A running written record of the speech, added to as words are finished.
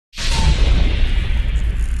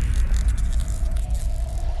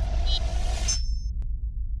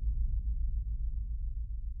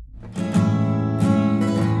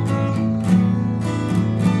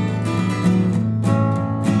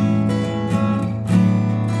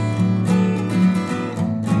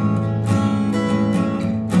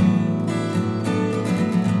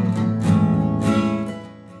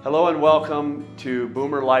and welcome to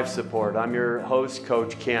Boomer Life Support. I'm your host,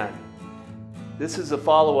 Coach Ken. This is a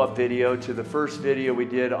follow-up video to the first video we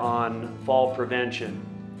did on fall prevention.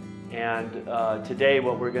 And today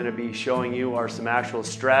what we're going to be showing you are some actual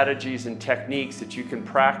strategies and techniques that you can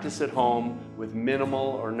practice at home with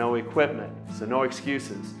minimal or no equipment, so no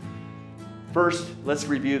excuses. First, let's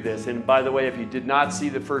review this. And by the way, if you did not see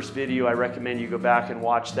the first video, I recommend you go back and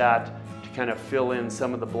watch that to kind of fill in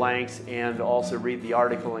some of the blanks, and also read the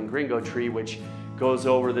article in Gringo Tree, which goes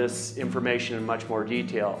over this information in much more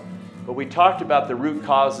detail. But we talked about the root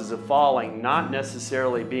causes of falling not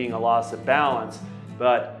necessarily being a loss of balance,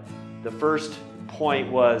 but the first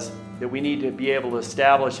point was that we need to be able to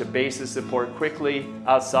establish a base of support quickly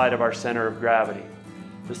outside of our center of gravity.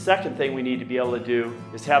 The second thing we need to be able to do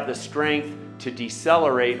is have the strength to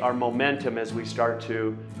decelerate our momentum as we start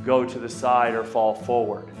to go to the side or fall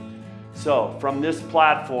forward. So from this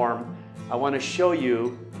platform, I want to show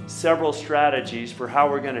you several strategies for how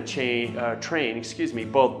we're going to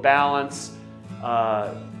train both balance,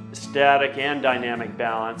 static and dynamic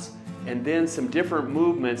balance, and then some different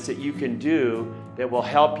movements that you can do that will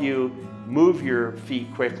help you move your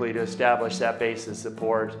feet quickly to establish that base of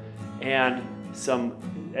support, and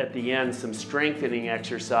at the end, some strengthening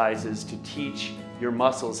exercises to teach your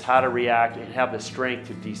muscles how to react and have the strength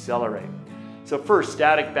to decelerate. So first,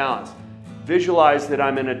 static balance. Visualize that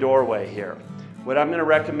I'm in a doorway here. What I'm going to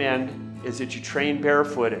recommend is that you train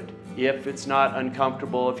barefooted. If it's not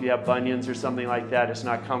uncomfortable, if you have bunions or something like that, it's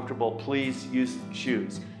not comfortable, please use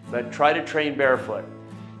shoes. But try to train barefoot.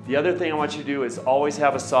 The other thing I want you to do is always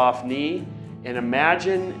have a soft knee, and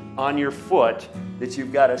imagine on your foot that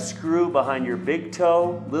you've got a screw behind your big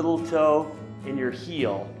toe, little toe, and your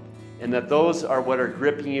heel, and that those are what are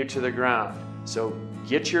gripping you to the ground. So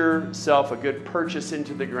get yourself a good purchase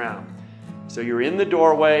into the ground. So you're in the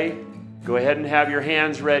doorway, go ahead and have your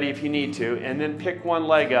hands ready if you need to, and then pick one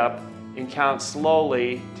leg up and count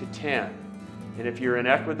slowly to 10. And if you're in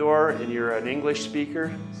Ecuador and you're an English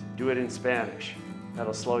speaker, do it in Spanish.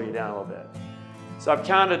 That'll slow you down a little bit. So I've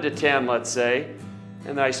counted to 10, let's say,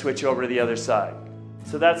 and then I switch over to the other side.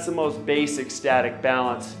 So that's the most basic static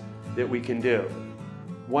balance that we can do.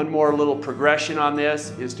 One more little progression on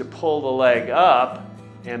this is to pull the leg up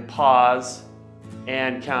and pause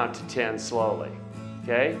and count to 10 slowly,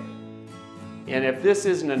 okay? And if this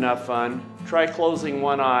isn't enough fun, try closing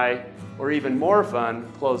one eye, or even more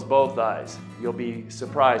fun, close both eyes. You'll be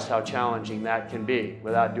surprised how challenging that can be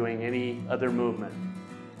without doing any other movement.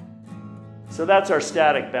 So that's our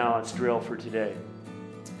static balance drill for today.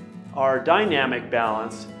 Our dynamic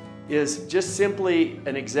balance is just simply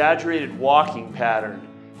an exaggerated walking pattern.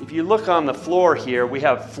 If you look on the floor here, we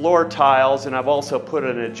have floor tiles, and I've also put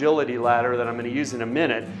an agility ladder that I'm going to use in a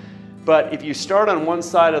minute. But if you start on one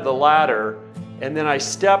side of the ladder, and then I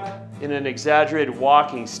step in an exaggerated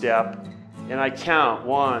walking step, and I count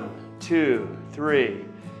 1, 2, 3,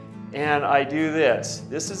 and I do this.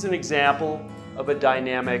 This is an example of a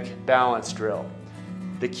dynamic balance drill.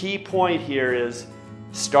 The key point here is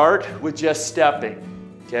start with just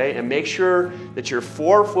stepping, okay? And make sure that your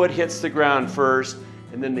forefoot hits the ground first,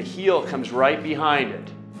 and then the heel comes right behind it.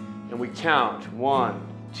 And we count 1,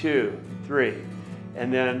 2, 3,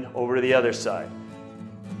 and then over to the other side.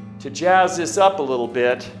 To jazz this up a little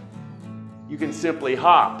bit, you can simply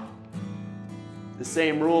hop. The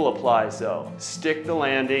same rule applies though. Stick the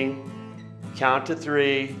landing, count to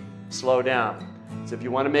 3, slow down. So if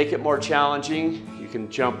you want to make it more challenging, you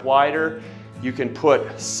can jump wider. You can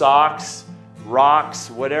put socks, rocks,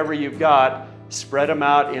 whatever you've got, spread them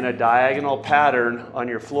out in a diagonal pattern on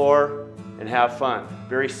your floor and have fun.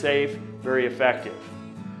 Very safe, very effective.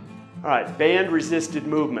 All right, band-resisted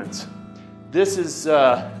movements. This is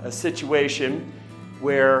a situation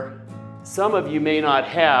where some of you may not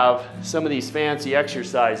have some of these fancy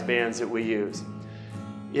exercise bands that we use.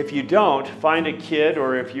 If you don't, find a kid,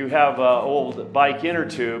 or if you have an old bike inner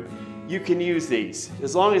tube, you can use these,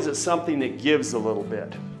 as long as it's something that gives a little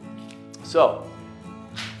bit. So,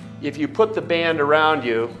 if you put the band around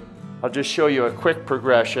you, I'll just show you a quick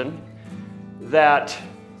progression, that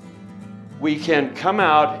we can come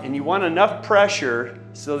out, and you want enough pressure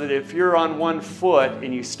so that if you're on one foot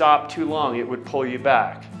and you stop too long, it would pull you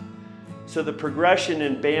back. So the progression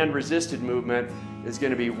in band-resisted movement is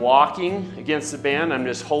going to be walking against the band. I'm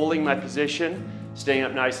just holding my position, staying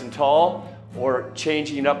up nice and tall, or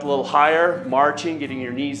changing it up a little higher, marching, getting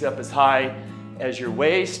your knees up as high as your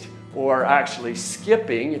waist, or actually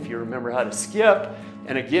skipping, if you remember how to skip,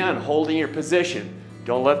 and again, holding your position.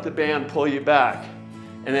 Don't let the band pull you back.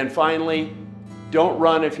 And then finally, don't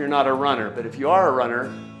run if you're not a runner, but if you are a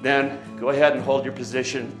runner, then go ahead and hold your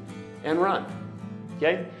position and run,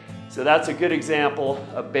 okay? So that's a good example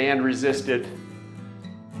of band-resisted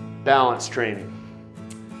balance training.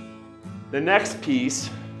 The next piece,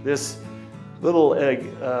 this little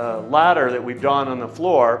ladder that we've done on the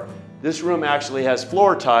floor, this room actually has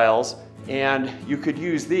floor tiles, and you could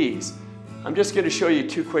use these. I'm just going to show you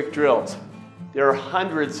 2 quick drills. There are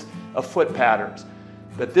hundreds of foot patterns,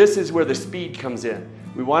 but this is where the speed comes in.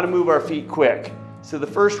 We want to move our feet quick. So the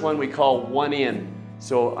first one we call one in.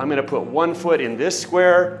 So I'm going to put 1 foot in this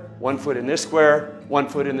square, 1 foot in this square, 1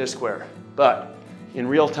 foot in this square. But in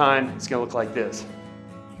real time, it's going to look like this.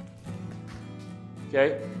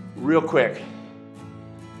 Okay, real quick.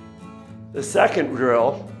 The second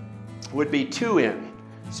drill would be 2 in.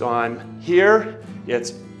 So I'm here,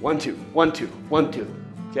 it's 1, 2, 1, 2, 1, 2,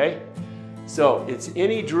 okay? So it's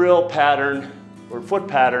any drill pattern or foot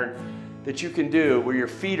pattern that you can do where your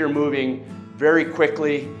feet are moving very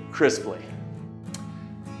quickly, crisply.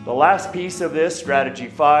 The last piece of this, strategy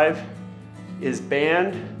 5, is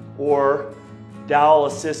band or dowel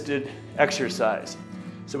assisted exercise.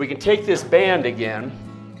 So we can take this band again,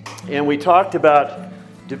 and we talked about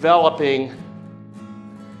developing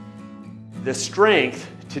the strength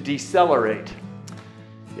to decelerate.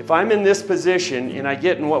 If I'm in this position and I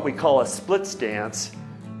get in what we call a split stance,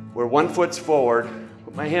 where 1 foot's forward,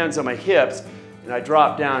 put my hands on my hips, and I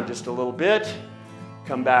drop down just a little bit,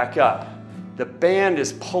 come back up. The band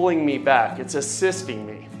is pulling me back, it's assisting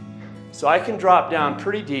me. So I can drop down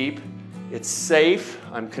pretty deep, it's safe,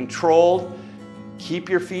 I'm controlled. Keep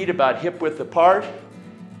your feet about hip width apart,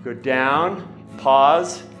 go down,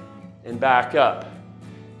 pause, and back up.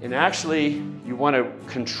 And actually, you want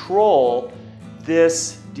to control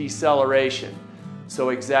this deceleration. So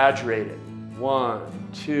exaggerate it. 1,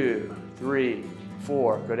 2, 3,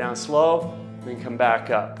 4. Go down slow, then come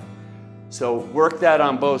back up. So work that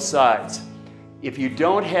on both sides. If you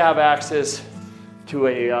don't have access to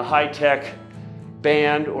a high-tech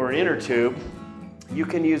band or inner tube, you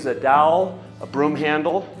can use a dowel, a broom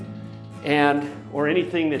handle, or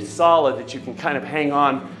anything that's solid that you can kind of hang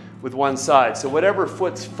on with one side. So whatever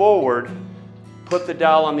foot's forward, put the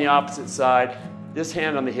dowel on the opposite side, this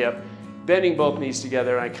hand on the hip, bending both knees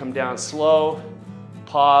together, and I come down slow,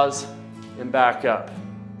 pause, and back up.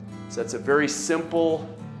 So that's a very simple,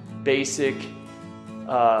 basic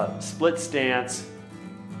split stance,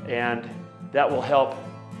 and that will help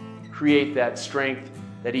create that strength,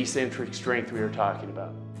 that eccentric strength we were talking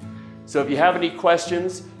about. So if you have any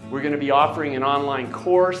questions, we're going to be offering an online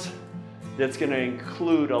course that's going to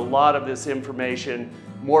include a lot of this information,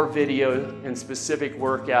 more video and specific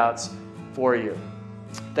workouts for you.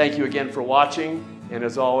 Thank you again for watching, and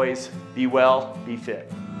as always, be well, be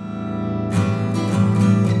fit.